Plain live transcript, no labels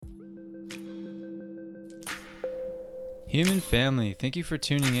Human family, thank you for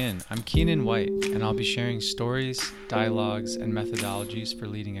tuning in. I'm Keenan White, and I'll be sharing stories, dialogues, and methodologies for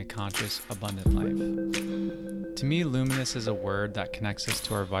leading a conscious, abundant life. To me, luminous is a word that connects us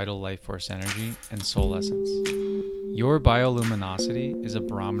to our vital life force energy and soul essence. Your bioluminosity is a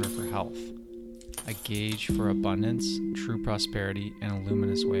barometer for health, a gauge for abundance, true prosperity, and a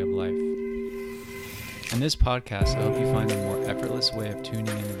luminous way of life. In this podcast, I hope you find a more effortless way of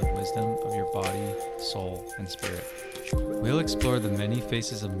tuning into the wisdom of your body, soul, and spirit. We'll explore the many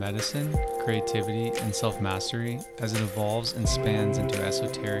faces of medicine, creativity, and self-mastery as it evolves and spans into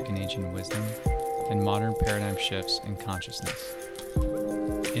esoteric and ancient wisdom and modern paradigm shifts in consciousness.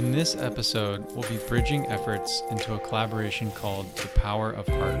 In this episode, we'll be bridging efforts into a collaboration called The Power of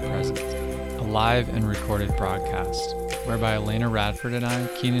Heart Present, a live and recorded broadcast, whereby Elena, Radford, and I,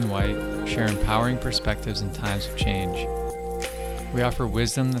 Keenan White, share empowering perspectives in times of change. We offer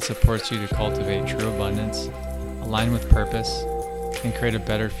wisdom that supports you to cultivate true abundance, align with purpose, and create a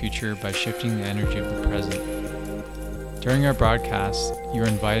better future by shifting the energy of the present. During our broadcast, you are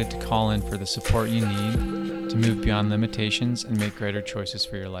invited to call in for the support you need to move beyond limitations and make greater choices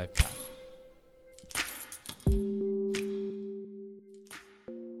for your life path.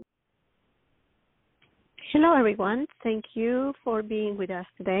 Hello, everyone. Thank you for being with us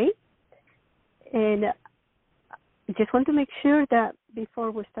today. And I just want to make sure that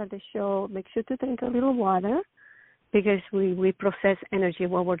before we start the show, make sure to drink a little water, because we process energy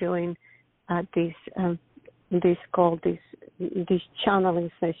while we're doing this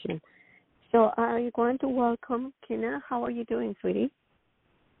channeling session. So I'm going to welcome Kina. How are you doing, sweetie?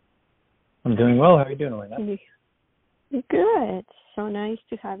 I'm doing well. How are you doing, Elena? Good. So nice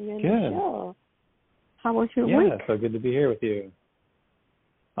to have you on the show. How was your week? Yeah, so good to be here with you.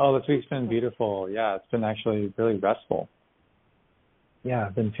 Oh, this week's been beautiful. Yeah, it's been actually really restful. Yeah,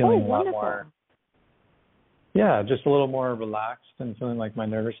 I've been feeling a lot more. Yeah, just a little more relaxed and feeling like my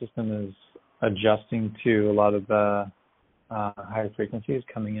nervous system is adjusting to a lot of the higher frequencies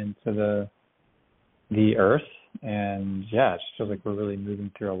coming into the earth. And yeah, it just feels like we're really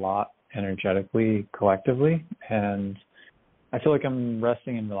moving through a lot energetically, collectively. And I feel like I'm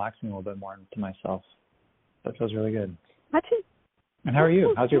resting and relaxing a little bit more into myself. That feels really good. And how are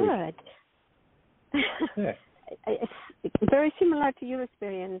you? How's your week? Good. It's very similar to your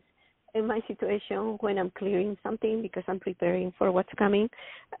experience. In my situation, when I'm clearing something because I'm preparing for what's coming,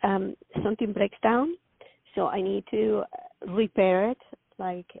 something breaks down, so I need to repair it,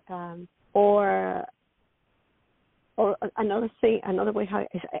 or another way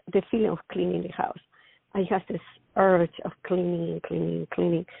is the feeling of cleaning the house. I have this urge of cleaning,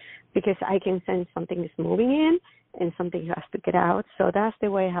 because I can sense something is moving in and something has to get out. So that's the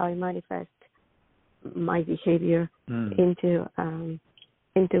way how I manifest my behavior into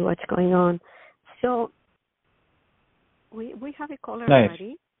what's going on. So we have a caller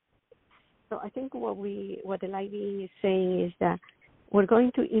already. So I think what the lady is saying is that we're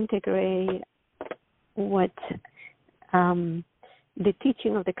going to integrate what the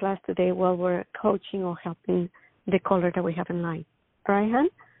teaching of the class today while we're coaching or helping the caller that we have in line. All right, hon?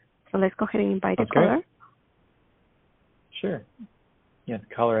 So let's go ahead and invite the caller. Sure. Yeah,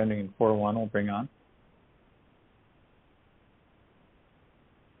 the caller ending in 41 will bring on.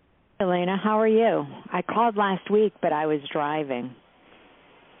 Elena, how are you? I called last week, but I was driving.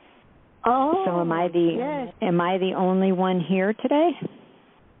 Oh, so am I the only one here today?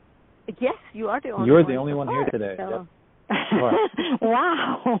 Yes, you are the only one. You're the only one here today. So. Yep.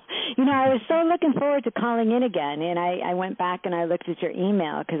 Wow. I was so looking forward to calling in again, and I went back and I looked at your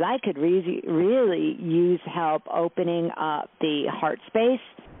email because I could really use help opening up the heart space,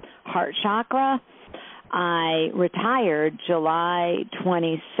 heart chakra. I retired July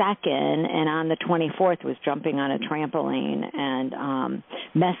 22nd, and on the 24th was jumping on a trampoline and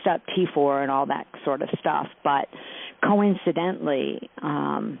messed up T4 and all that sort of stuff. But coincidentally,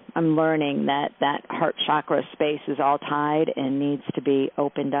 I'm learning that heart chakra space is all tied and needs to be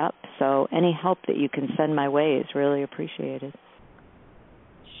opened up. So any help that you can send my way is really appreciated.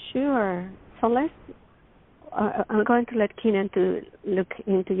 Sure. So I'm going to let Keenan to look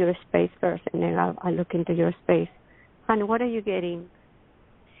into your space first, and then I'll look into your space. And what are you getting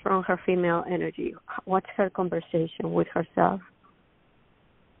from her female energy? What's her conversation with herself?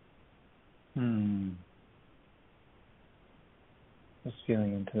 Just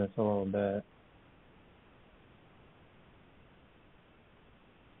feeling into this a little bit.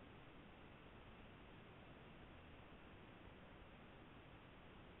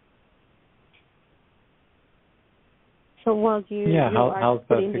 So while how's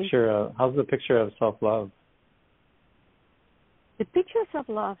the picture of self-love? The picture of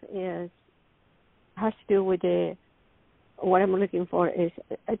self-love has to do with the what I'm looking for is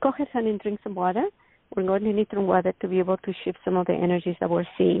go ahead and drink some water. We're going to need some water to be able to shift some of the energies that we're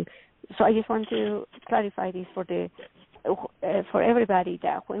seeing. So I just want to clarify this for everybody,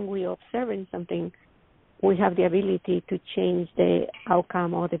 that when we observe something, we have the ability to change the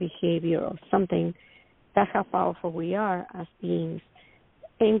outcome or the behavior of something. That's how powerful we are as beings.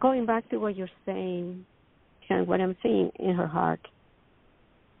 And going back to what you're saying, and what I'm seeing in her heart,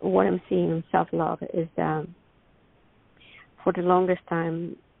 what I'm seeing in self-love is that for the longest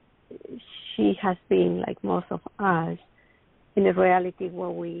time, she has been, like most of us, in a reality where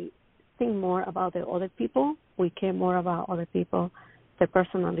we think more about the other people, we care more about other people, their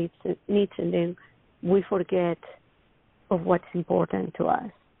personal needs, and then we forget of what's important to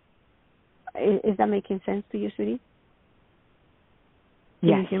us. Is that making sense to you, sweetie?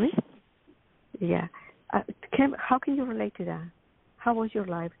 Yes. Can you hear me? Yeah. How can you relate to that? How was your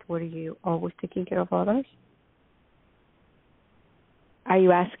life? Were you always taking care of others? Are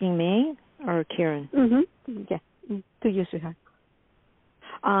you asking me or Kieran? Mm-hmm. Yeah. To you, sweetheart.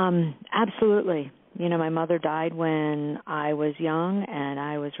 Absolutely. You know, my mother died when I was young, and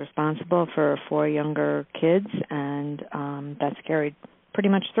I was responsible for 4 younger kids, and that's carried pretty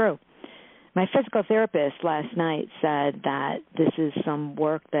much through. My physical therapist last night said that this is some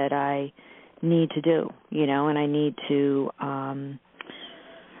work that I need to do, you know, and I need to,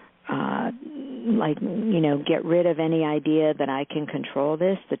 get rid of any idea that I can control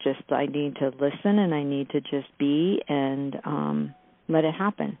this, that just I need to listen and I need to just be and let it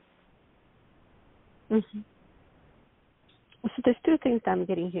happen. Mm-hmm. So there's 2 things I'm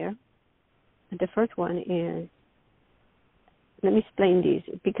getting here. The first one is, let me explain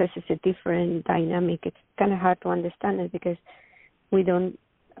this because it's a different dynamic. It's kind of hard to understand it because we don't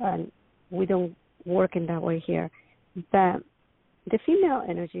work in that way here. But the female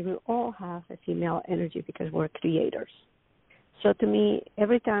energy, we all have a female energy because we're creators. So to me,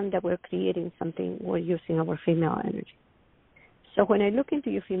 every time that we're creating something, we're using our female energy. So when I look into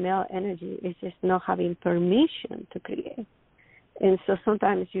your female energy, it's just not having permission to create. And so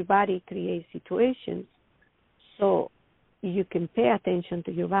sometimes your body creates situations so you can pay attention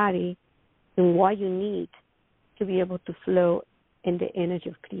to your body and what you need to be able to flow in the energy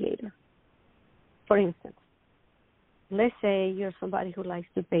of creator. For instance, let's say you're somebody who likes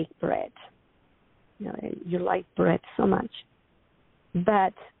to bake bread. You know, you like bread so much.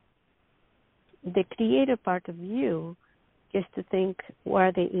 But the creator part of you gets to think, what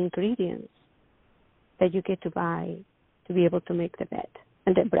are the ingredients that you get to buy to be able to make the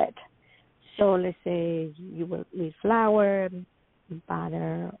bread. So let's say you will need flour,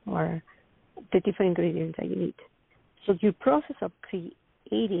 butter, or the different ingredients that you need. So your process of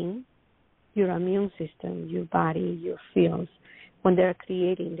creating, your immune system, your body, your fields, when they're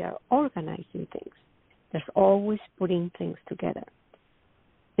creating, they're organizing things. They're always putting things together.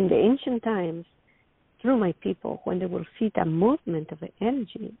 In the ancient times, through my people, when they will see the movement of the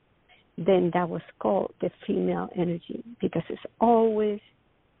energy, then that was called the female energy, because it's always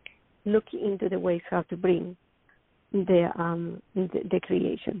looking into the ways how to bring the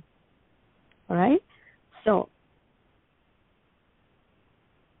creation. All right? So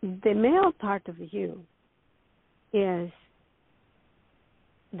the male part of you is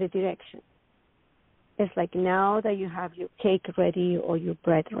the direction. It's like, now that you have your cake ready or your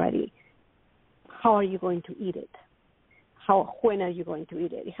bread ready, how are you going to eat it? When are you going to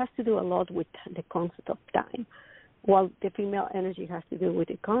eat it? It has to do a lot with the concept of time. While the female energy has to do with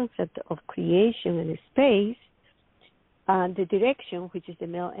the concept of creation and space, the direction, which is the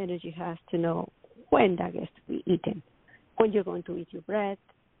male energy, has to know when that gets to be eaten, when you're going to eat your bread,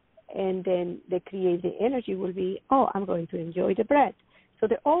 and then the creative energy will be, I'm going to enjoy the bread. So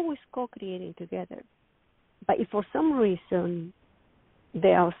they're always co-creating together. But if for some reason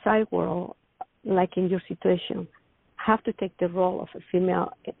the outside world, like in your situation, have to take the role of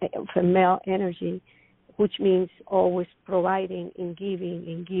a male energy, which means always providing and giving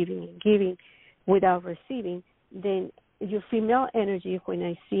and giving and giving without receiving, then your female energy, when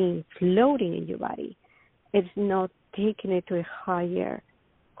I see floating in your body, it's not taking it to a higher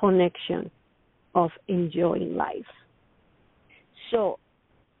connection of enjoying life. So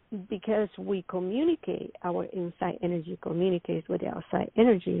because we communicate, our inside energy communicates with the outside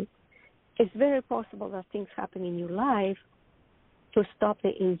energy, it's very possible that things happen in your life to stop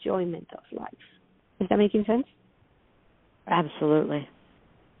the enjoyment of life. Is that making sense? Absolutely.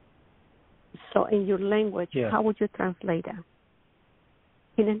 So in your language, How would you translate that?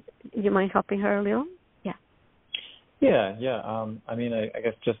 You mind helping her a little? Yeah. I mean, I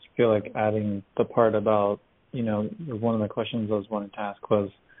guess just feel like adding the part about, one of the questions I was wanting to ask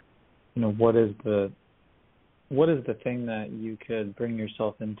was, what is the what is the thing that you could bring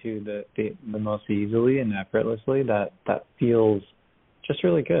yourself into the most easily and effortlessly that feels just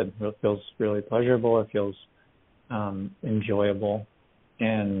really good? It feels really pleasurable. It feels enjoyable.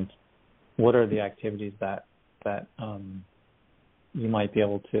 And what are the activities that you might be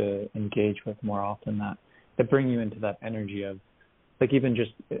able to engage with more often that bring you into that energy of, like, even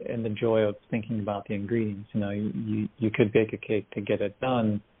just in the joy of thinking about the ingredients? You could bake a cake to get it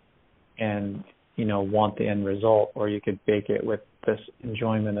done and, want the end result, or you could bake it with this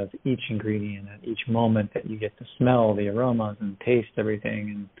enjoyment of each ingredient at each moment that you get to smell the aromas and taste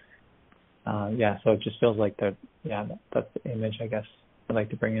everything. And so it just feels like that's the image, I guess, I'd like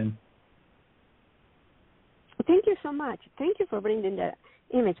to bring in. Thank you so much. Thank you for bringing that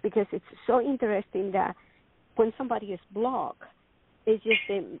image, because it's so interesting that when somebody is blocked, it's just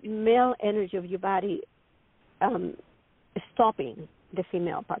the male energy of your body stopping the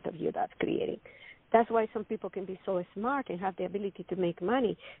female part of you that's creating. That's why some people can be so smart and have the ability to make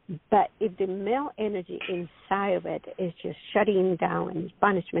money. But if the male energy inside of it is just shutting down and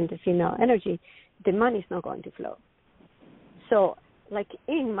punishment the female energy, the money is not going to flow. So, like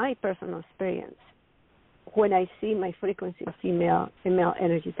in my personal experience, when I see my frequency of female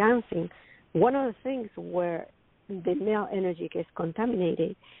energy dancing, one of the things where the male energy gets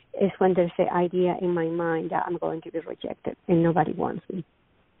contaminated is when there's an idea in my mind that I'm going to be rejected and nobody wants me.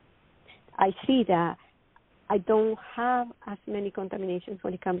 I see that I don't have as many contaminations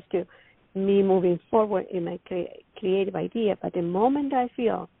when it comes to me moving forward in my creative idea, but the moment I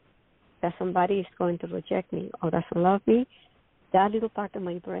feel that somebody is going to reject me or doesn't love me, that little part of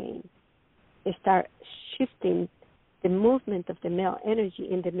my brain starts shifting the movement of the male energy,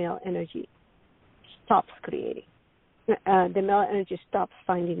 and the male energy stops creating. The male energy stops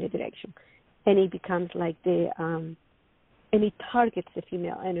finding the direction, and it becomes like and it targets the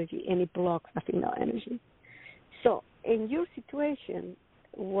female energy, and it blocks the female energy. So in your situation,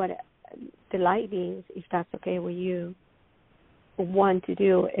 what the light beings, if that's okay with you, want to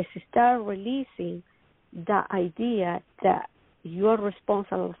do is start releasing the idea that you're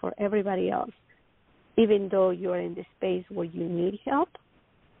responsible for everybody else, even though you're in the space where you need help.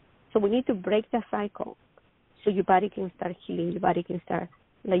 So we need to break the cycle so your body can start healing, your body can start,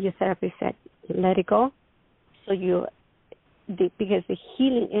 like your therapist said, let it go. So because the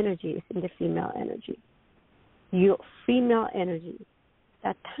healing energy is in the female energy. Your female energy,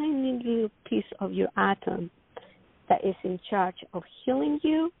 that tiny little piece of your atom that is in charge of healing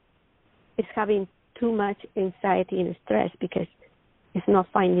you, is having too much anxiety and stress because it's not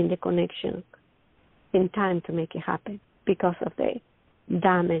finding the connection in time to make it happen because of the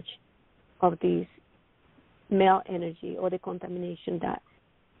damage of this male energy or the contamination that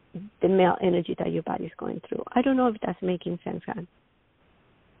the male energy that your body is going through. I don't know if that's making sense, hon.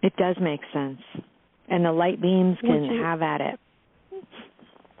 It does make sense. And the light beams can have at it.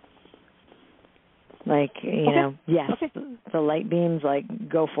 Like, you know, yes, the light beams, like,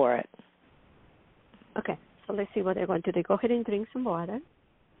 go for it. Okay, so let's see what they're going to do. Go ahead and drink some water.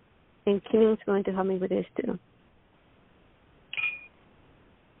 And Keenan's going to help me with this, too.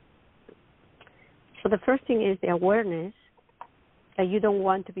 So the first thing is the awareness that you don't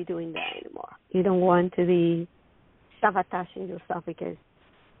want to be doing that anymore. You don't want to be sabotaging yourself because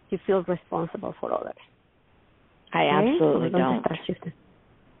you feel responsible for others. I absolutely don't.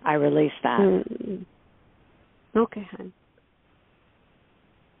 I release that. Okay, hon.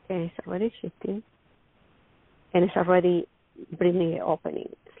 Okay, it's already shifting. And it's already bringing an opening.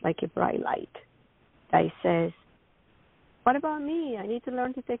 It's like a bright light that says, what about me? I need to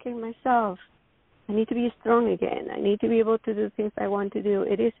learn to take care of myself. I need to be strong again. I need to be able to do things I want to do.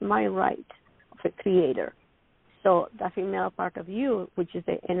 It is my right of a creator. So the female part of you, which is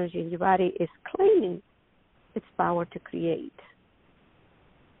the energy in your body, is claiming its power to create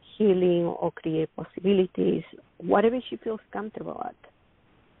healing or create possibilities, whatever she feels comfortable at.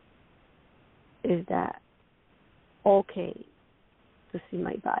 Is that okay to see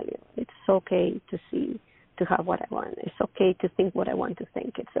my value? It's okay to have what I want. It's okay to think what I want to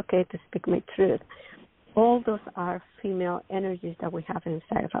think. It's okay to speak my truth. All those are female energies that we have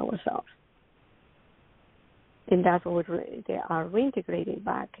inside of ourselves. And that's what they are reintegrating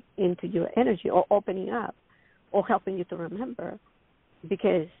back into your energy or opening up or helping you to remember,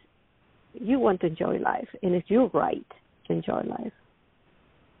 because you want to enjoy life and it's your right to enjoy life.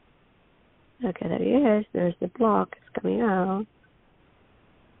 Okay, there he is. There's the block. It's coming out.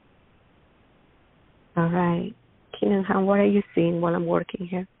 All right. Keenan, what are you seeing while I'm working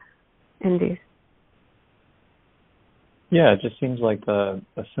here in this? Yeah, it just seems like a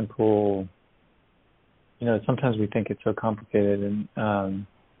simple, sometimes we think it's so complicated, and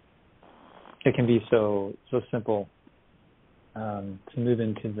it can be so simple to move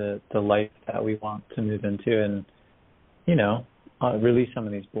into the life that we want to move into, and release some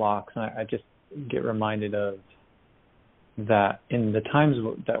of these blocks. And I just get reminded of that in the times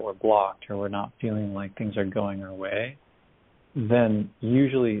that we're blocked or we're not feeling like things are going our way, then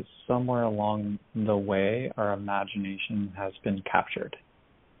usually somewhere along the way our imagination has been captured.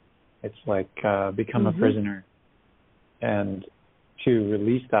 It's like become a prisoner. And to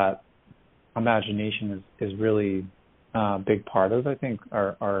release that imagination is really a big part of, I think,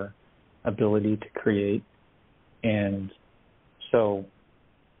 our ability to create. And so,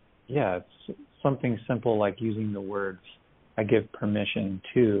 yeah, it's something simple like using the words, I give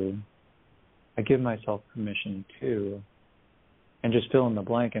myself permission to, and just fill in the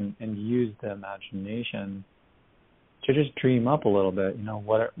blank and use the imagination to just dream up a little bit.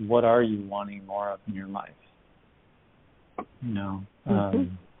 What are you wanting more of in your life?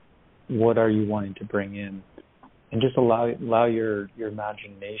 What are you wanting to bring in? And just allow your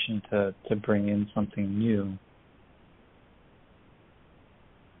imagination to bring in something new.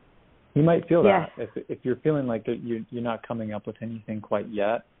 You might feel that if you're feeling like that you're not coming up with anything quite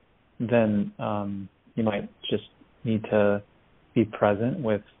yet, then you might just need to be present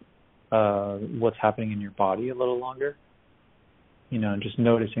with what's happening in your body a little longer. And just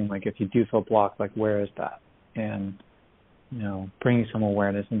noticing, like, if you do feel blocked, like, where is that? And bringing some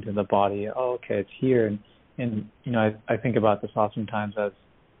awareness into the body. Oh, okay, it's here. And I think about this oftentimes as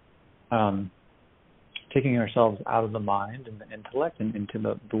taking ourselves out of the mind and the intellect and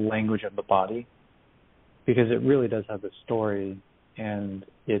into the language of the body, because it really does have a story, and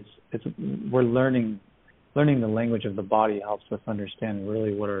we're learning the language of the body helps us understand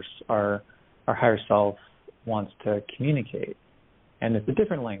really what our higher self wants to communicate. And it's a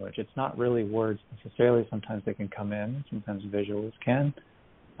different language. It's not really words necessarily. Sometimes they can come in, sometimes visuals can,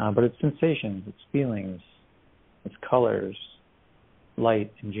 but it's sensations, it's feelings, it's colors,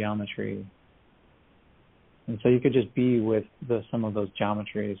 light, and geometry. And so you could just be with some of those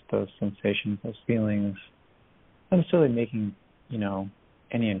geometries, those sensations, those feelings, not necessarily making,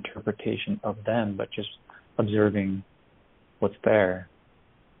 any interpretation of them, but just observing what's there.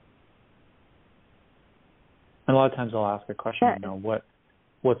 And a lot of times I'll ask a question,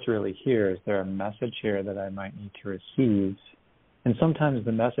 what's really here? Is there a message here that I might need to receive? And sometimes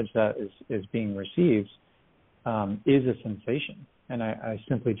the message that is being received is a sensation. And I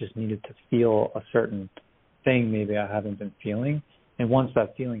simply just needed to feel a certain thing maybe I haven't been feeling. And once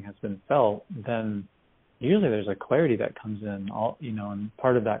that feeling has been felt, then usually there's a clarity that comes in, and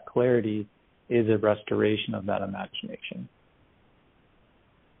part of that clarity is a restoration of that imagination.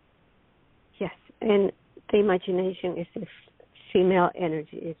 Yes, and the imagination is the female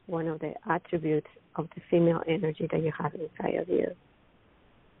energy. It's one of the attributes of the female energy that you have inside of you.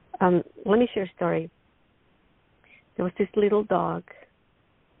 Let me share a story. There was this little dog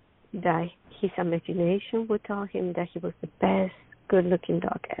that his imagination would tell him that he was the best good-looking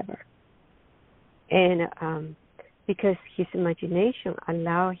dog ever. And because his imagination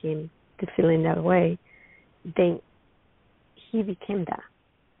allowed him to feel in that way, then he became that.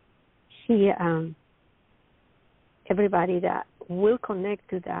 Everybody that will connect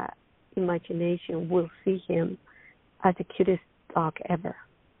to that imagination will see him as the cutest dog ever.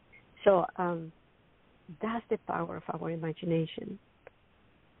 So that's the power of our imagination.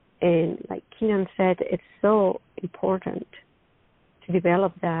 And like Keenan said, it's so important to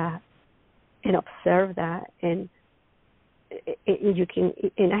develop that and observe that. And you can.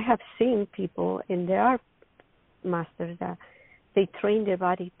 And I have seen people, and there are masters that they train their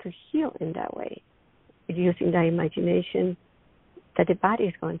body to heal in that way, using that imagination that the body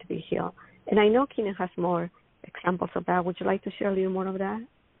is going to be healed. And I know Keenan has more examples of that. Would you like to share a little more of that,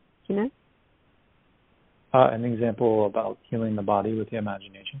 Keenan? An example about healing the body with the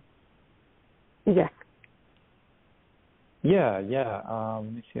imagination? Yes. Yeah.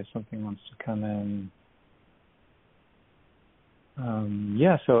 Let me see if something wants to come in.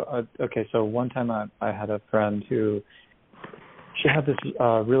 So one time I had a friend who, she had this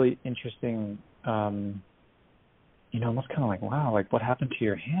really interesting, almost kind of like, wow, like what happened to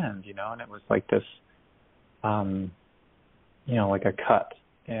your hand, and it was like this, like a cut.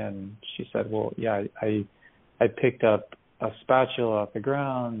 And she said, well, yeah, I picked up a spatula off the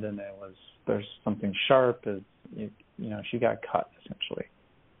ground, and there's something sharp, she got cut essentially.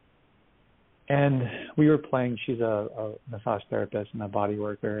 And we were playing, she's a massage therapist and a body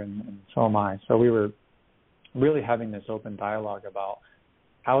worker, and so am I. So we were really having this open dialogue about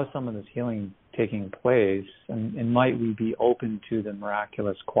how is some of this healing taking place, and might we be open to the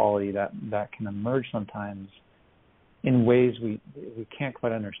miraculous quality that can emerge sometimes in ways we can't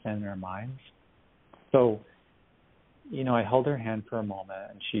quite understand in our minds. So, I held her hand for a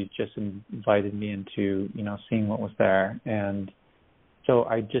moment, and she just invited me into, seeing what was there. And so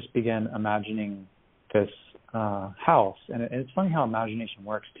I just began imagining this house. And it's funny how imagination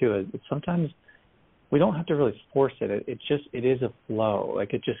works, too. It's sometimes we don't have to really force it. It is a flow.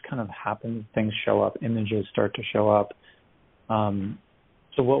 Like, it just kind of happens. Things show up. Images start to show up.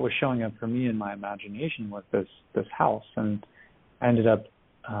 So what was showing up for me in my imagination was this house. And I ended up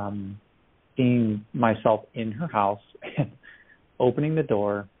seeing myself in her house and opening the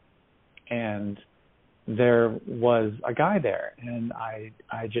door, and there was a guy there, and I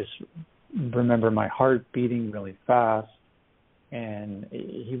just remember my heart beating really fast, and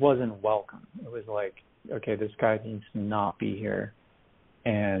he wasn't welcome. It was like, okay, this guy needs to not be here.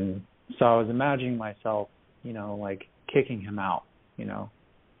 And so I was imagining myself, like kicking him out,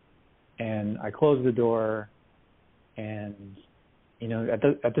 and I closed the door, and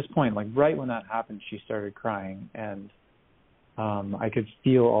at this point, like right when that happened, she started crying, and I could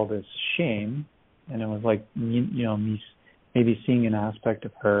feel all this shame, and it was like, me maybe seeing an aspect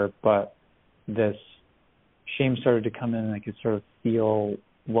of her, but this shame started to come in, and I could sort of feel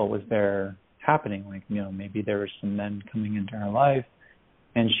what was there happening. Like, maybe there were some men coming into her life,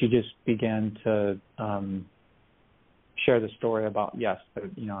 and she just began to share the story about, yes, that,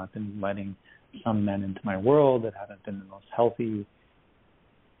 I've been letting some men into my world that haven't been the most healthy.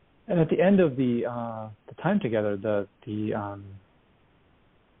 And at the end of the time together, it's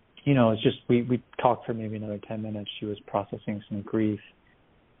just we talked for maybe another 10 minutes. She was processing some grief,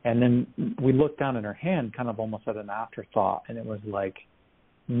 and then we looked down at her hand, kind of almost as an afterthought, and it was like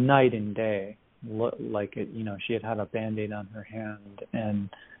night and day. Like she had a Band-Aid on her hand, and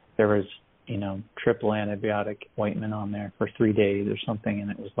there was triple antibiotic ointment on there for 3 days or something, and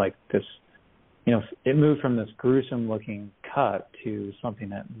it was like this. It moved from this gruesome looking cut to something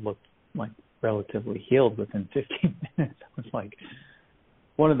that looked like relatively healed within 15 minutes. It was like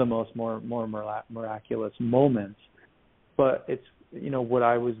one of the more miraculous moments. But it's, what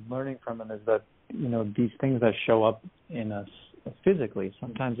I was learning from it is that, these things that show up in us physically,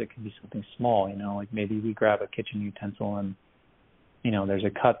 sometimes it can be something small, like maybe we grab a kitchen utensil and, there's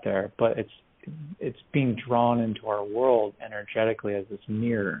a cut there, but it's being drawn into our world energetically as this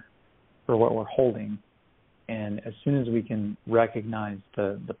mirror for what we're holding. And as soon as we can recognize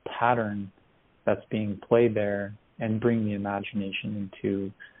the pattern that's being played there and bring the imagination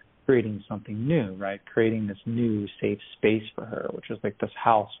into creating something new, right? Creating this new safe space for her, which is like this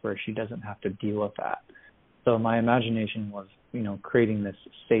house where she doesn't have to deal with that. So my imagination was, creating this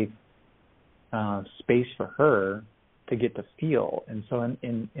safe space for her to get to feel. And so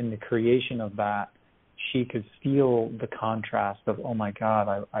in the creation of that, she could feel the contrast of, oh my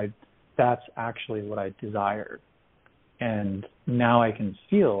God, I that's actually what I desired. And now I can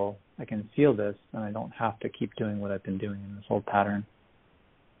feel this, and I don't have to keep doing what I've been doing in this whole pattern.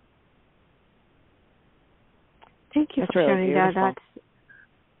 Thank you for sharing that.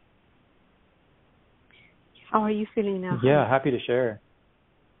 How are you feeling now? Yeah, happy to share.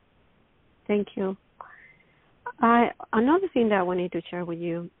 Thank you. Another thing that I wanted to share with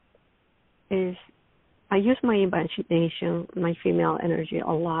you is I use my imagination, my female energy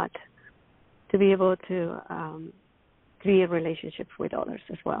a lot to be able to create relationships with others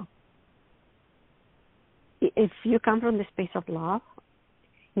as well. If you come from the space of love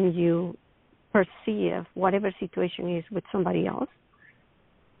and you perceive whatever situation is with somebody else,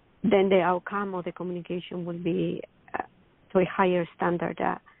 then the outcome of the communication will be to a higher standard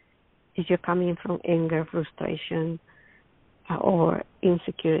that if you're coming from anger, frustration, or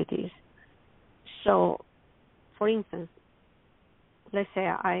insecurities. So, for instance, let's say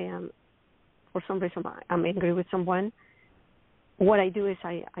I am, for some reason, I'm angry with someone. What I do is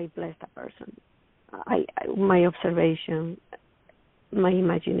I bless that person. My observation, my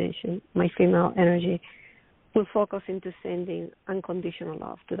imagination, my female energy will focus into sending unconditional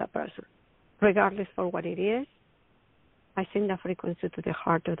love to that person. Regardless for what it is, I send that frequency to the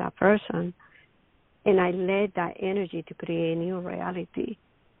heart of that person, and I let that energy to create a new reality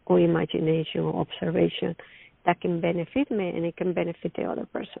or imagination or observation that can benefit me and it can benefit the other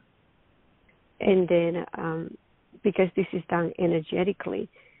person. And then because this is done energetically,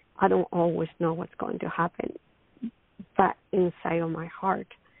 I don't always know what's going to happen. But inside of my heart,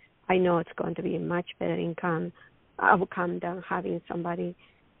 I know it's going to be a much better outcome than having somebody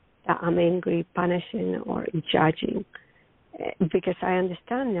that I'm angry, punishing, or judging. Because I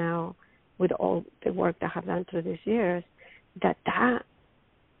understand now, with all the work that I have done through these years, that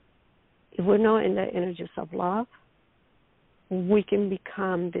if we're not in the energies of love, we can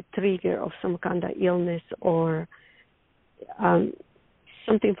become the trigger of some kind of illness or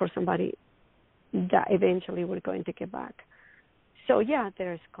something for somebody that eventually we're going to get back. So, yeah,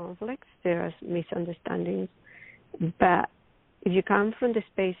 there's conflicts, there's misunderstandings, but if you come from the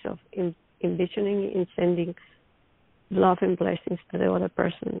space of envisioning and sending love and blessings to the other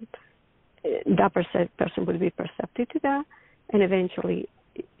person, that person will be perceptive to that, and eventually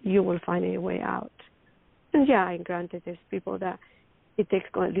you will find a way out. And, yeah, and granted, there's people that it takes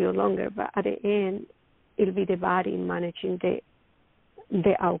a little longer, but at the end, it'll be the body managing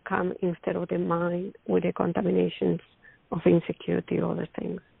the outcome instead of the mind with the contaminations of insecurity or other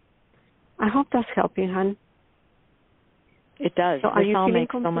things. I hope that's helping, hon. It does. So this all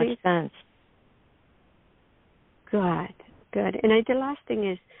makes complete? So much sense. Good. And the last thing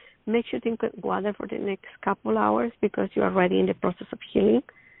is, make sure you drink water for the next couple hours because you are already in the process of healing.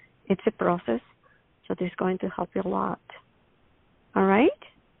 It's a process, so this is going to help you a lot. All right?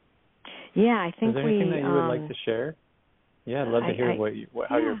 Yeah, I think Is there anything that you would like to share? Yeah, I'd love to hear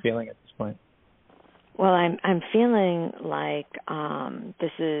how you're feeling at this point. Well, I'm feeling like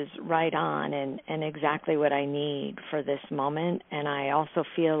this is right on and exactly what I need for this moment, and I also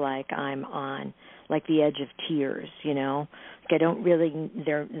feel like I'm on like the edge of tears, you know. Like I don't really,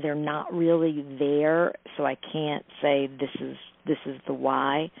 they're not really there, so I can't say this is the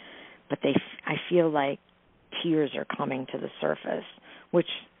why, but I feel like tears are coming to the surface, which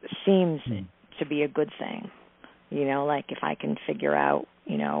seems to be a good thing. You know, like if I can figure out,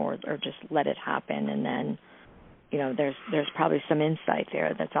 you know, or just let it happen, and then, you know, there's probably some insight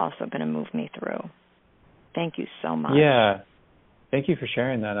there that's also going to move me through. Thank you so much. Yeah, thank you for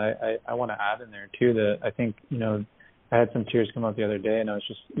sharing that. I want to add in there too that I think, you know, I had some tears come out the other day, and I was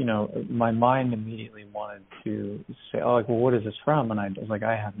just, you know, my mind immediately wanted to say, oh, like, well, what is this from? And I was like,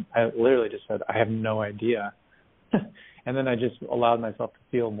 I literally just said, I have no idea. And then I just allowed myself to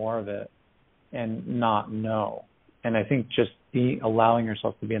feel more of it and not know. And I think just allowing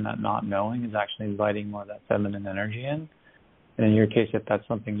yourself to be in that not knowing is actually inviting more of that feminine energy in. And in your case, if that's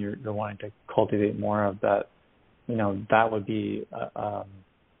something you're wanting to cultivate more of, that, you know, that would be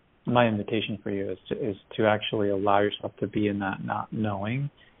my invitation for you is to actually allow yourself to be in that not knowing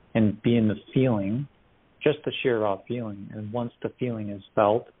and be in the feeling, just the sheer raw feeling. And once the feeling is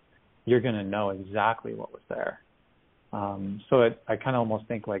felt, you're going to know exactly what was there. So I kind of almost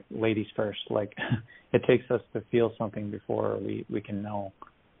think like ladies first, like it takes us to feel something before we can know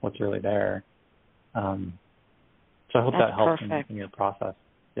what's really there. So I hope that helps in your process.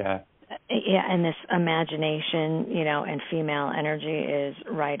 Yeah. Yeah, and this imagination, you know, and female energy is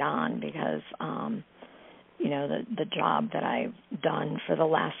right on because, you know, the job that I've done for the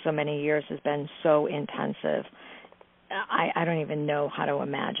last so many years has been so intensive. I don't even know how to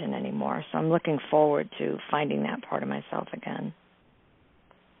imagine anymore. So I'm looking forward to finding that part of myself again.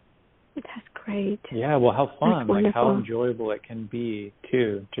 That's great. Yeah, well, how fun, like how enjoyable it can be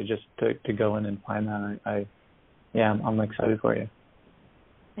too, to just to go in and find that. I'm excited for you.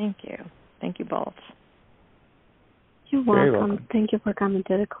 Thank you. Thank you both. You're welcome. Very welcome. Thank you for coming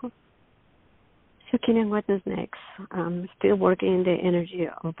to the call. So, Keenan, what is next? I'm still working in the energy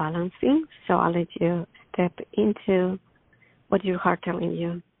of balancing, so I'll let you step into what your heart telling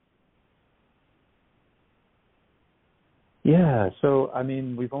you. Yeah, so, I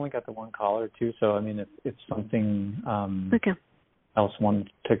mean, we've only got the one caller, too, so, I mean, if something else wanted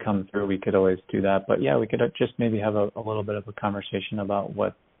to come through, we could always do that. But, yeah, we could just maybe have a little bit of a conversation about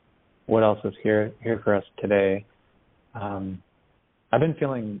what else is here for us today. I've been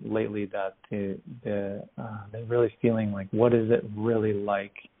feeling lately that they're really feeling like, what is it really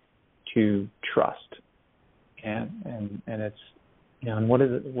like to trust? And it's, you know, and what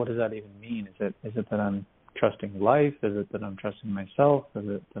does that even mean? Is it that I'm trusting life? Is it that I'm trusting myself? Is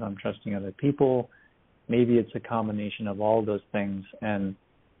it that I'm trusting other people? Maybe it's a combination of all those things. And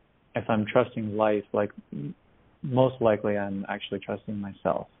if I'm trusting life, like most likely I'm actually trusting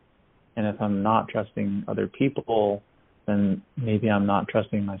myself. And if I'm not trusting other people, then maybe I'm not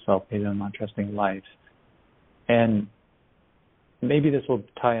trusting myself, maybe I'm not trusting life. And maybe this will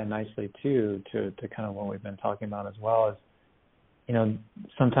tie in nicely, too, to kind of what we've been talking about as well, is, you know,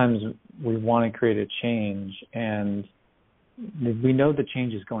 sometimes we want to create a change, and we know the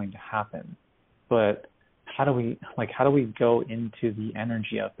change is going to happen, but how do we go into the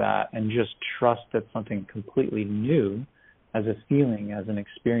energy of that and just trust that something completely new as a feeling, as an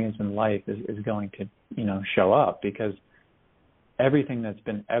experience in life is going to, you know, show up? Because everything that's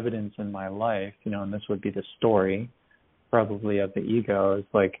been evidence in my life, you know, and this would be the story probably of the ego, is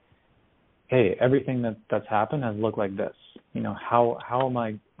like, hey, everything that's happened has looked like this. You know, how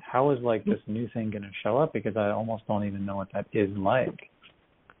is like this new thing going to show up? Because I almost don't even know what that is like.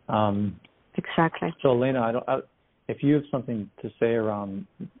 Exactly. So Elena, if you have something to say around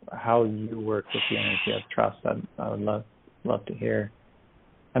how you work with the energy of trust, I would love to hear.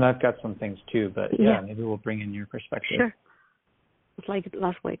 And I've got some things too, but maybe we'll bring in your perspective. Sure. It's like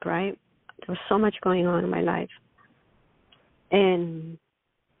last week, right? There was so much going on in my life. And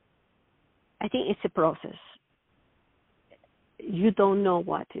I think it's a process. You don't know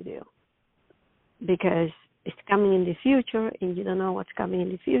what to do because it's coming in the future and you don't know what's coming in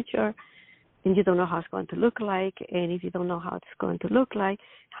the future and you don't know how it's going to look like. And if you don't know how it's going to look like,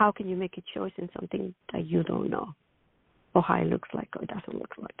 how can you make a choice in something that you don't know or how it looks like or it doesn't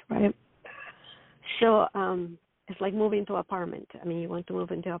look like, right? So it's like moving to an apartment. I mean, you want to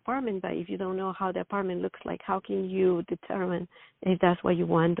move into an apartment, but if you don't know how the apartment looks like, how can you determine if that's what you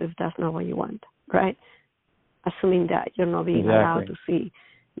want or if that's not what you want, right? Assuming that you're not being allowed to see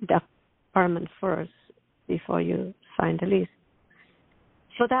the apartment first before you sign the lease.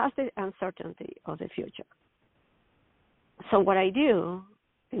 So that's the uncertainty of the future. So what I do,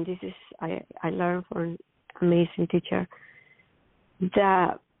 and this is I learned from an amazing teacher,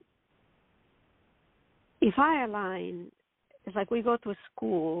 that if I align, it's like we go to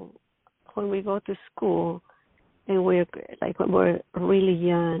school. When we go to school, and we're like when we're really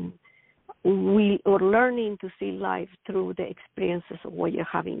young, we are learning to see life through the experiences of what you're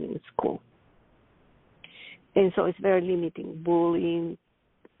having in school. And so it's very limiting. Bullying,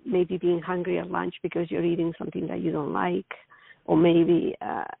 maybe being hungry at lunch because you're eating something that you don't like, or maybe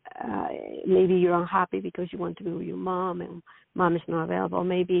you're unhappy because you want to be with your mom and mom is not available.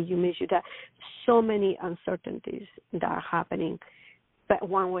 Maybe you miss your dad. So many uncertainties that are happening. But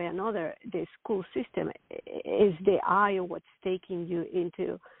one way or another, the school system is the eye of what's taking you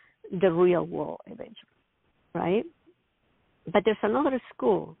into the real world eventually, right? But there's another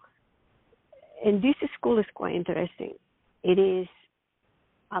school, and this school is quite interesting. It is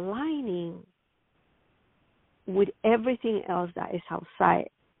aligning with everything else that is outside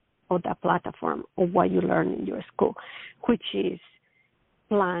of the platform of what you learn in your school, which is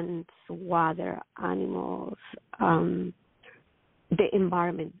plants, water, animals, the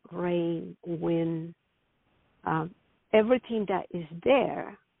environment, rain, wind, everything that is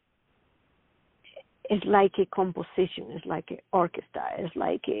there is like a composition, it's like an orchestra, it's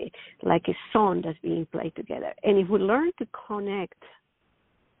like a song that's being played together. And if we learn to connect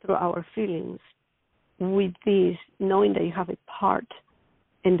through our feelings with this, knowing that you have a part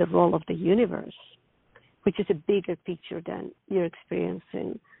in the role of the universe, which is a bigger picture than your experience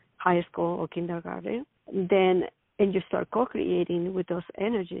in high school or kindergarten, then and you start co-creating with those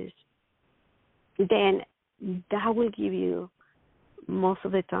energies, then that will give you most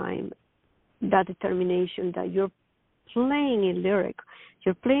of the time that determination that you're playing a lyric,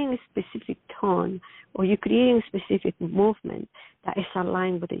 you're playing a specific tone, or you're creating a specific movement that is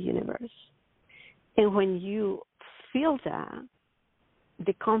aligned with the universe. And when you feel that,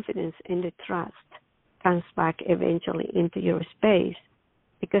 the confidence and the trust comes back eventually into your space,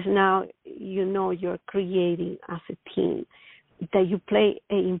 because now you know you're creating as a team, that you play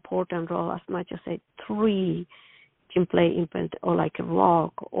an important role as much as a tree can play important, or like a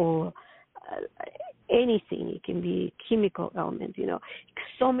rock, or anything. It can be chemical element,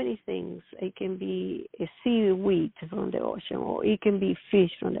 so many things. It can be a seaweed from the ocean, or it can be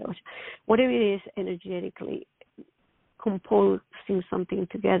fish from the ocean. Whatever it is, energetically composing something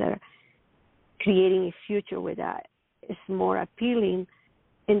together, creating a future with that is more appealing,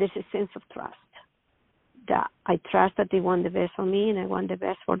 and there's a sense of trust. That I trust that they want the best for me and I want the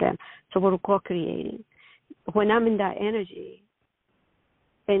best for them. So we're co-creating. When I'm in that energy,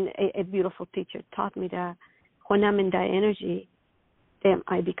 and a beautiful teacher taught me that when I'm in that energy, then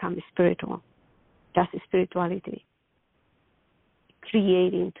I become spiritual. That's spirituality.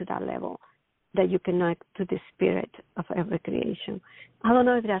 Creating to that level that you connect to the spirit of every creation. I don't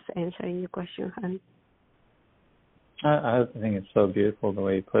know if that's answering your question, Han. I think it's so beautiful the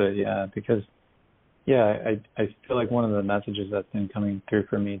way you put it, because I feel like one of the messages that's been coming through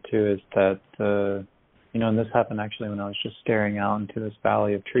for me too is that and this happened actually when I was just staring out into this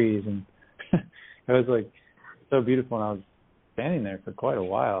valley of trees, and it was like so beautiful, and I was standing there for quite a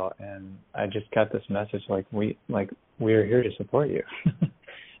while, and I just got this message we are here to support you.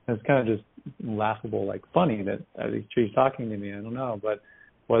 It's kind of just laughable, like funny that these trees talking to me. I don't know, but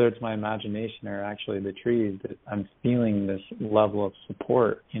whether it's my imagination or actually the trees, that I'm feeling this level of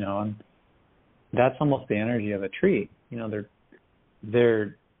support, and that's almost the energy of a tree.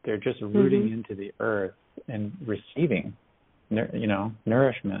 They're just rooting into the earth and receiving,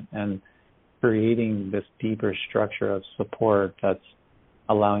 nourishment and creating this deeper structure of support that's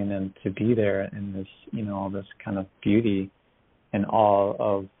allowing them to be there in this, all this kind of beauty. in awe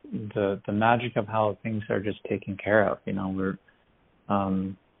of the magic of how things are just taken care of.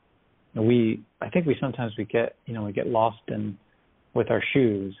 I think we sometimes we get lost with our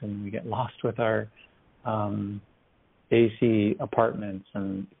shoes, and we get lost with our AC apartments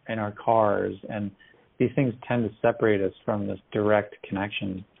and our cars, and these things tend to separate us from this direct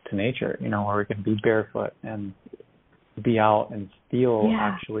connection to nature, where we can be barefoot and be out and feel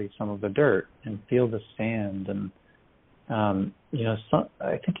actually some of the dirt and feel the sand. And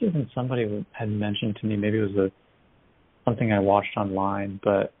I think even somebody had mentioned to me, maybe it was something I watched online,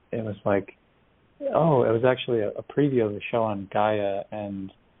 but it was like, it was actually a preview of the show on Gaia,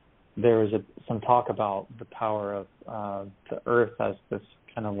 and there was some talk about the power of the Earth as this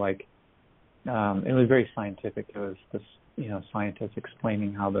kind of like, it was very scientific. It was this, scientists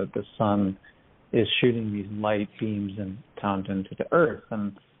explaining how the sun is shooting these light beams down into the Earth,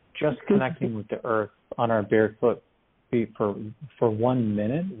 and just connecting with the Earth on our barefoot feet for 1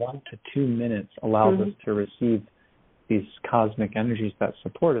 minute, 1 to 2 minutes, allows us to receive these cosmic energies that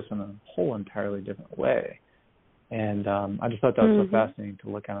support us in a whole entirely different way. And I just thought that was so fascinating to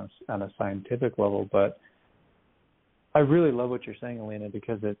look at on a scientific level. But I really love what you're saying, Elena,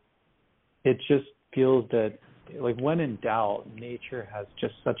 because it just feels that, like, when in doubt, nature has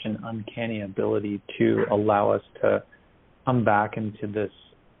just such an uncanny ability to allow us to come back into this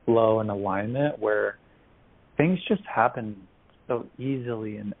flow and alignment where things just happen so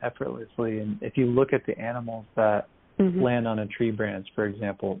easily and effortlessly. And if you look at the animals that land on a tree branch, for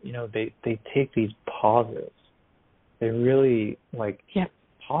example, they take these pauses. They really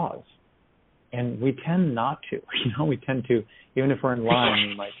pause. And we tend not to. We tend to, even if we're in line,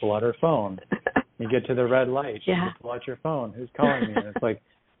 we might pull out our phone. You get to the red light, you pull out your phone. Who's calling me? And it's like,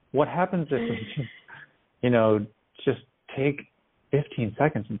 what happens if we just take 15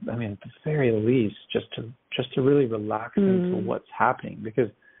 seconds? I mean, at the very least, just to really relax into what's happening. Because,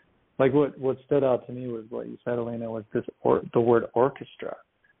 like, what stood out to me was what you said, Elena, was the word orchestra.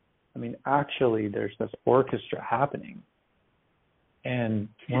 I mean, actually, there's this orchestra happening. And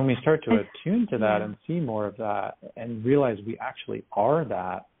when we start to attune to that and see more of that and realize we actually are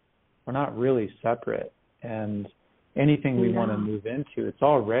that, we're not really separate. And anything we want to move into, it's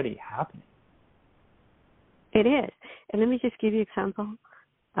already happening. It is. And let me just give you an example.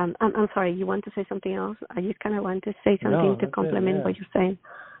 I'm sorry, you want to say something else? I just kind of want to say something to complement what you're saying.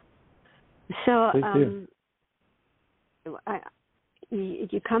 So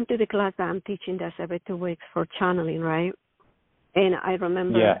you come to the class that I'm teaching that's every 2 weeks for channeling, right? And I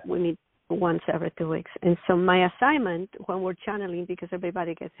remember we meet once every 2 weeks. And so my assignment when we're channeling, because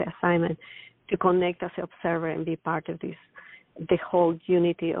everybody gets the assignment to connect as an observer and be part of the whole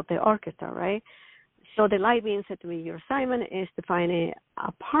unity of the orchestra, right? So the light being said to me, your assignment is to find an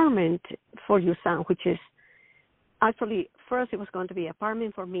apartment for your son, which is actually, first it was going to be an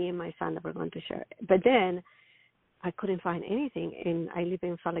apartment for me and my son that we're going to share. But then I couldn't find anything, and I live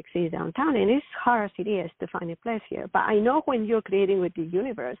in Salt Lake City downtown, and it's hard as it is to find a place here. But I know when you're creating with the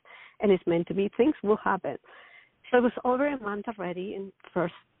universe and it's meant to be, things will happen. So it was over a month already, and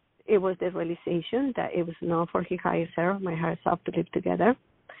first it was the realization that it was not for his higher self, my higher self, to live together.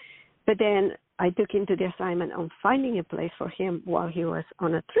 But then I took him to the assignment on finding a place for him while he was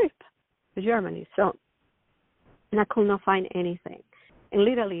on a trip to Germany. So, and I could not find anything. And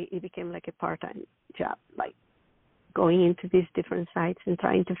literally it became like a part-time job, like going into these different sites and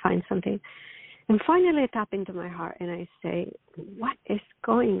trying to find something. And finally I tap into my heart and I say, what is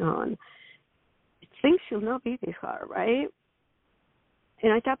going on? Things should not be this hard, right?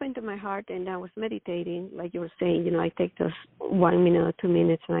 And I tap into my heart and I was meditating, like you were saying, I take those 1 minute or 2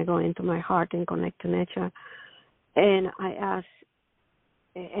 minutes and I go into my heart and connect to nature. And I asked,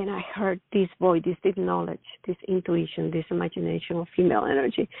 and I heard this voice, this deep knowledge, this intuition, this imagination of female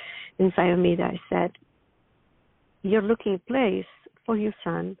energy inside of me that said, you're looking a place for your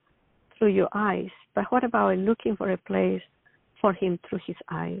son through your eyes, but what about looking for a place for him through his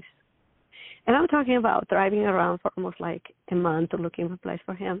eyes? And I'm talking about driving around for almost like a month looking for a place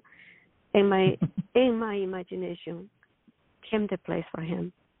for him. And in my imagination came the place for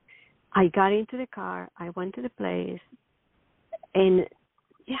him. I got into the car, I went to the place, and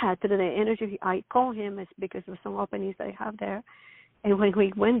through the energy, I called him because of some openings that I have there. And when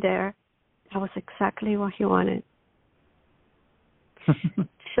we went there, that was exactly what he wanted.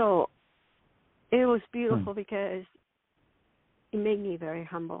 So it was beautiful because it made me very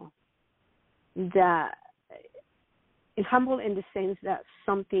humble. That it's humble in the sense that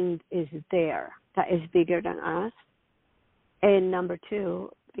something is there that is bigger than us. And number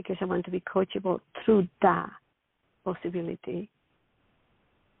two, because I want to be coachable through that possibility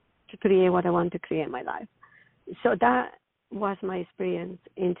to create what I want to create in my life. So that was my experience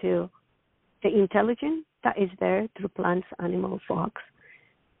into the intelligence that is there through plants, animals, rocks,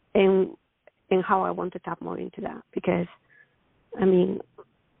 and how I want to tap more into that. Because, I mean,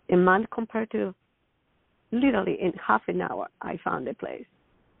 a month compared to literally in half an hour, I found a place.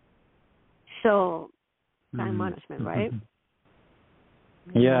 So, time management, right?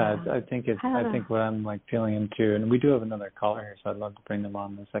 Yeah, I think what I'm like feeling into, and we do have another caller here, so I'd love to bring them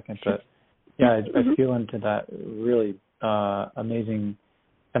on in a second. But yeah, I feel into that really amazing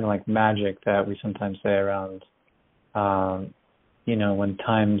kind of like magic that we sometimes say around, when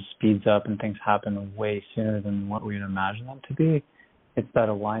time speeds up and things happen way sooner than what we would imagine them to be. It's that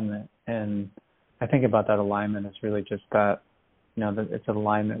alignment, and I think about that alignment as really just that, that it's an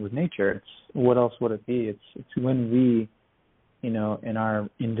alignment with nature. It's what else would it be? It's when we, in our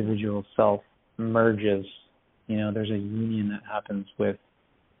individual self merges, there's a union that happens with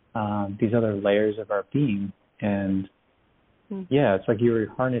these other layers of our being. And yeah, it's like you were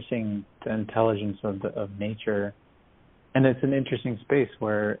harnessing the intelligence of nature. And it's an interesting space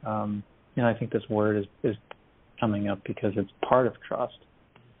where, I think this word is coming up because it's part of trust,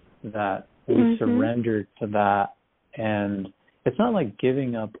 that we surrender to that. And it's not like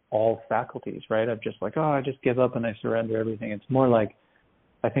giving up all faculties, right? I'm just like, I just give up and I surrender everything. It's more like,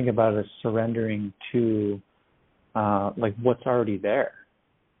 I think about it as surrendering to like what's already there,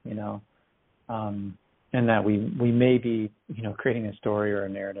 and that we may be, creating a story or a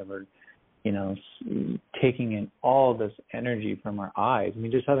narrative or, taking in all this energy from our eyes. I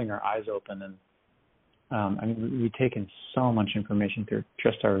mean, just having our eyes open and, we take in so much information through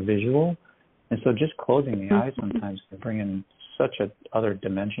just our visual. And so just closing the eyes sometimes can bring in such a other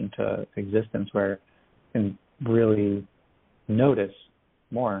dimension to existence where you can really notice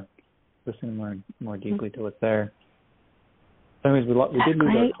more, listen more deeply to what's there. Anyways, we did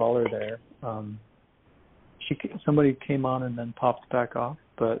lose our caller there. Somebody came on and then popped back off,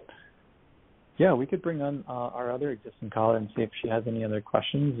 but yeah, we could bring on our other existing caller and see if she has any other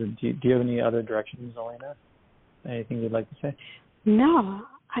questions. And do you have any other directions, Elena? Anything you'd like to say? No,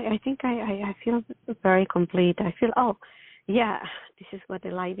 I think I feel very complete. I feel, this is what the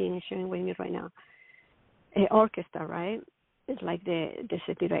light being is sharing with me right now. An orchestra, right? It's like the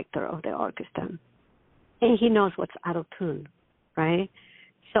director of the orchestra. And he knows what's out of tune, right?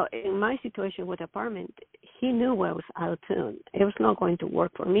 So in my situation with the apartment, he knew what was out of tune. It was not going to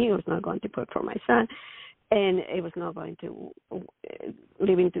work for me. It was not going to work for my son. And it was not going to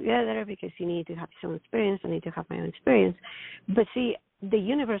living together because he needed to have his own experience. I need to have my own experience. But see, the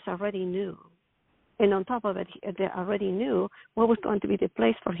universe already knew. And on top of it, they already knew what was going to be the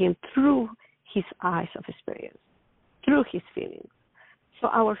place for him through his eyes of experience, through his feelings. So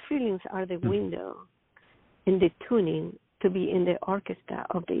our feelings are the window and the tuning to be in the orchestra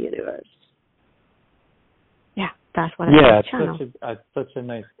of the universe. Yeah, that's what I channel. It's such a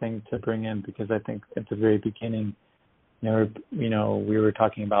nice thing to bring in, because I think at the very beginning, we were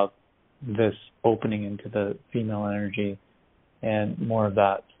talking about this opening into the female energy and more of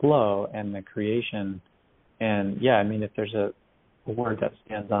that flow and the creation. And yeah, I mean, if there's a word that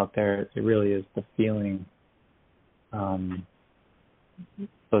stands out there, it really is the feeling. So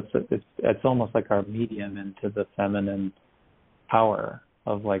it's almost like our medium into the feminine power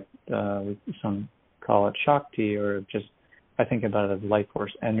of, like, some call it Shakti, or just, I think about it as life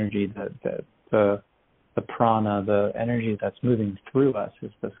force energy, the prana, the energy that's moving through us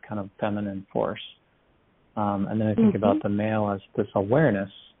is this kind of feminine force. And then I think about the male as this awareness.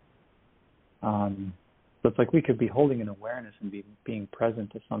 So it's like we could be holding an awareness and being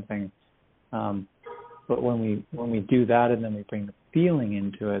present to something. But when we do that and then we bring the feeling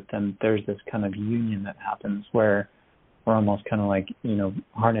into it, then there's this kind of union that happens where we're almost kind of like,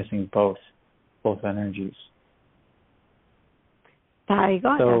 harnessing both energies. I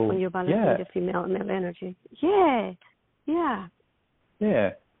got that when you're balancing the female and male energy. Yeah.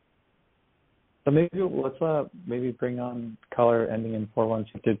 So maybe let's maybe bring on caller ending in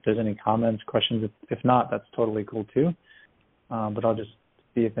 416 if there's any comments, questions. If not, that's totally cool too. But I'll just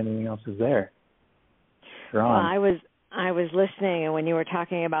see if anything else is there. You're on. Well, I was listening, and when you were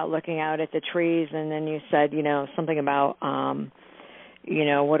talking about looking out at the trees, and then you said, something about,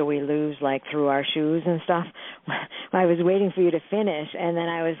 what do we lose, like, through our shoes and stuff. I was waiting for you to finish, and then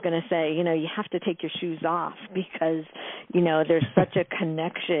I was going to say, you have to take your shoes off because, there's such a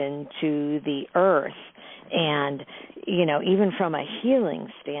connection to the earth. And, even from a healing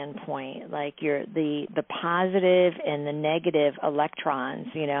standpoint, like the positive and the negative electrons,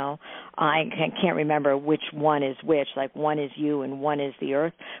 I can't remember which one is which, like one is you and one is the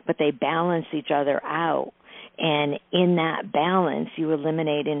earth, but they balance each other out. And in that balance, you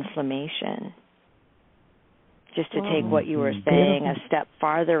eliminate inflammation. just to take what you were saying a step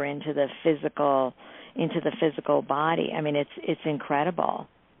farther into the physical body. I mean, it's incredible,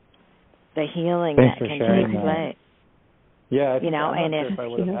 the healing Thanks that for can sharing take that. place. Yeah, I'm not sure if I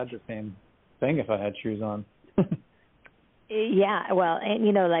would have had the same thing if I had shoes on. Yeah, well, and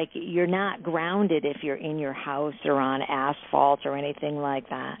like you're not grounded if you're in your house or on asphalt or anything like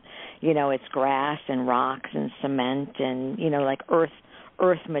that. It's grass and rocks and cement and like earth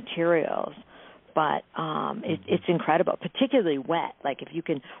materials. But it's incredible, particularly wet. Like if you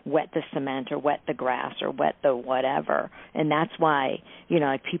can wet the cement or wet the grass or wet the whatever, and that's why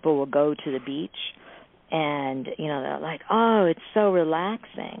like people will go to the beach, and they're like, oh, it's so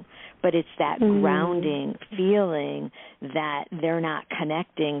relaxing. But it's that grounding feeling that they're not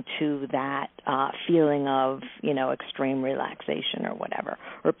connecting to that feeling of, extreme relaxation or whatever,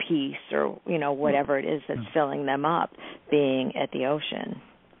 or peace or, whatever it is that's filling them up being at the ocean.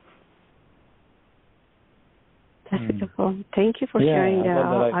 That's beautiful. Thank you for sharing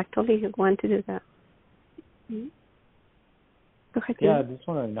that. I actually want to do that. Go ahead. Yeah, I just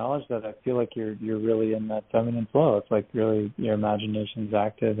want to acknowledge that I feel like you're really in that feminine flow. It's like really your imagination's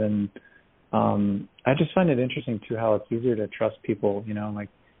active, and I just find it interesting too how it's easier to trust people. Like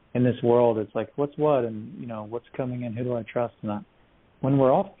in this world, it's like what's what, and what's coming in, who do I trust? And when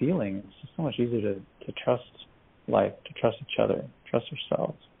we're all feeling, it's just so much easier to trust life, to trust each other, trust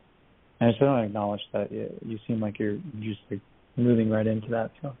ourselves. And I just want to acknowledge that you seem like you're just like moving right into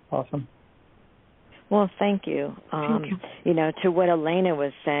that. So awesome. Well, thank you. Thank you. To what Elena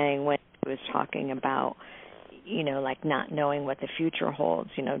was saying when she was talking about, like not knowing what the future holds,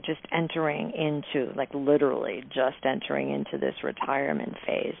 just entering into, like literally just entering into this retirement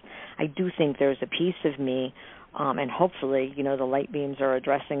phase. I do think there's a piece of me, and hopefully, the light beams are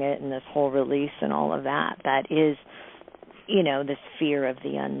addressing it and this whole release and all of that is, this fear of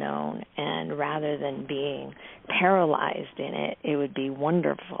the unknown. And rather than being paralyzed in it, it would be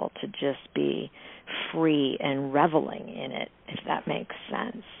wonderful to just be free and reveling in it, if that makes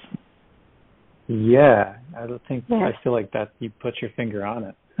sense. Yeah, I feel like that you put your finger on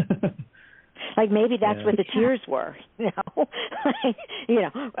it. Like maybe that's what the tears were, who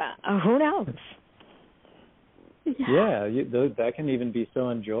knows? Yeah, that can even be so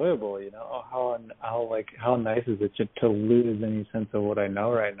enjoyable. How nice is it to lose any sense of what I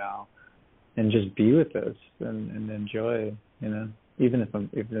know right now, and just be with this and enjoy. Even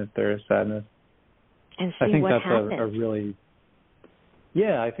if there is sadness. And see what happens. A really.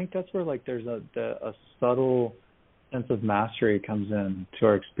 Yeah, I think that's where like there's a subtle sense of mastery comes in to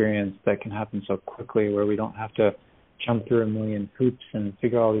our experience that can happen so quickly, where we don't have to jump through a million hoops and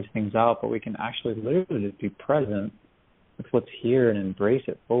figure all these things out, but we can actually literally just be present with what's here and embrace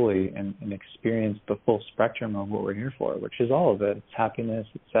it fully and experience the full spectrum of what we're here for, which is all of it. It's happiness,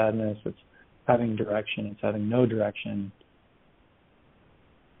 it's sadness, it's having direction, it's having no direction.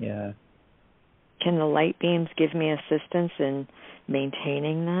 Yeah. Can the light beams give me assistance in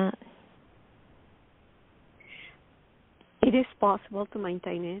maintaining that? It is possible to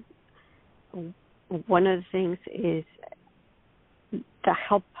maintain it. One of the things is to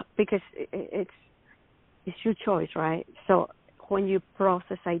help, because it's your choice, right? So when you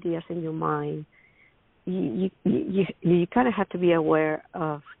process ideas in your mind, you kind of have to be aware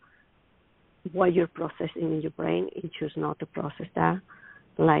of what you're processing in your brain and choose not to process that.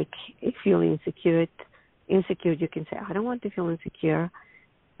 Like if you're insecure, you can say, I don't want to feel insecure,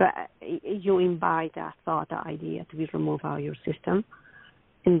 but you invite that thought, that idea to be removed out of your system,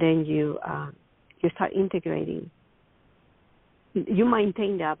 and then you start integrating. You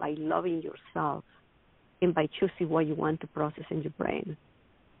maintain that by loving yourself and by choosing what you want to process in your brain.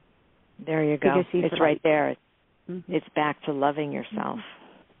 There you go. It's right there. Mm-hmm. It's back to loving yourself.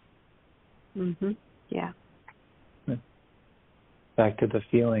 Mm-hmm. Yeah. Back to the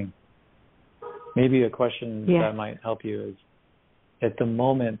feeling. Maybe a question that might help you is, at the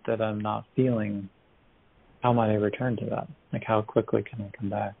moment that I'm not feeling, how might I return to that? Like how quickly can I come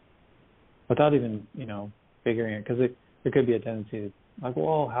back? Without even, figuring it, because there could be a tendency to, like,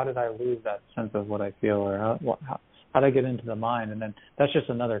 well, how did I lose that sense of what I feel, or how did I get into the mind? And then that's just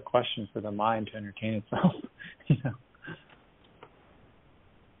another question for the mind to entertain itself.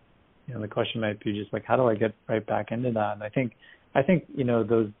 The question might be just like, how do I get right back into that? And I think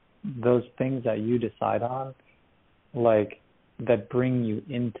those things that you decide on, like that bring you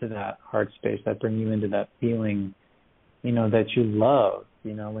into that heart space, that bring you into that feeling, that you love.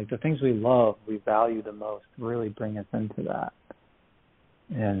 Like the things we love, we value the most, really bring us into that.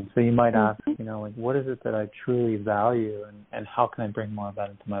 And so you might ask, like, what is it that I truly value, and how can I bring more of that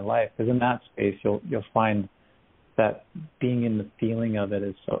into my life? Because in that space, you'll find that being in the feeling of it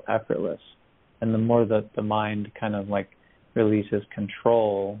is so effortless. And the more that the mind kind of like releases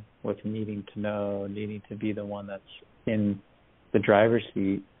control with needing to know, needing to be the one that's in the driver's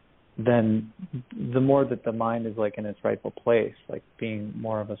seat, then the more that the mind is like in its rightful place, like being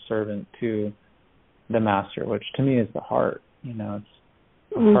more of a servant to the master, which to me is the heart. You know, it's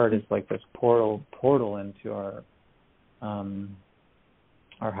the heart is like this portal into our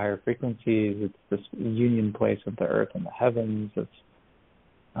higher frequencies. It's this union place of the earth and the heavens. It's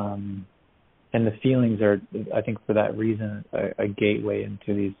and the feelings are, I think, for that reason, a gateway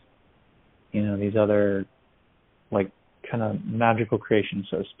into these, you know, these other like kind of magical creations,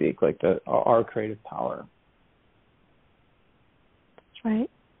 so to speak, like our creative power. That's right.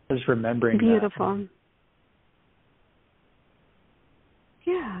 Just remembering Beautiful. that.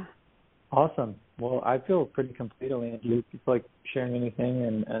 Yeah. Awesome. Well, I feel pretty complete, Elena. Do you feel like sharing anything?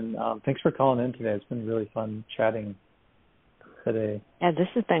 And thanks for calling in today. It's been really fun chatting today. Yeah, this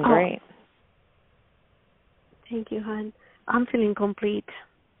has been great. Thank you, hon. I'm feeling complete.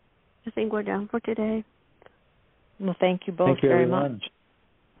 I think we're done for today. Well, thank you both very much.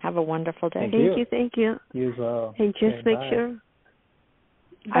 Have a wonderful day. Thank you. You as well. And just make sure.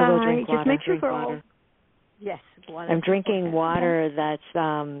 I will drink water. Just make sure for all. Yes, water. I'm drinking water that's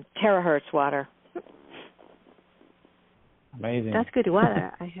terahertz water. Amazing. That's good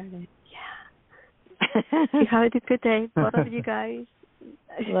water. I heard it. Yeah. You have a good day, both of you guys.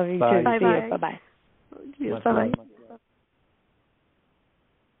 Love you Bye. too. Bye. See you. Bye-bye.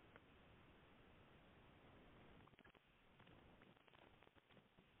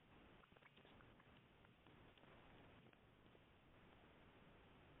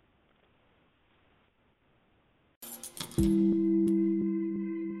 Bye-bye.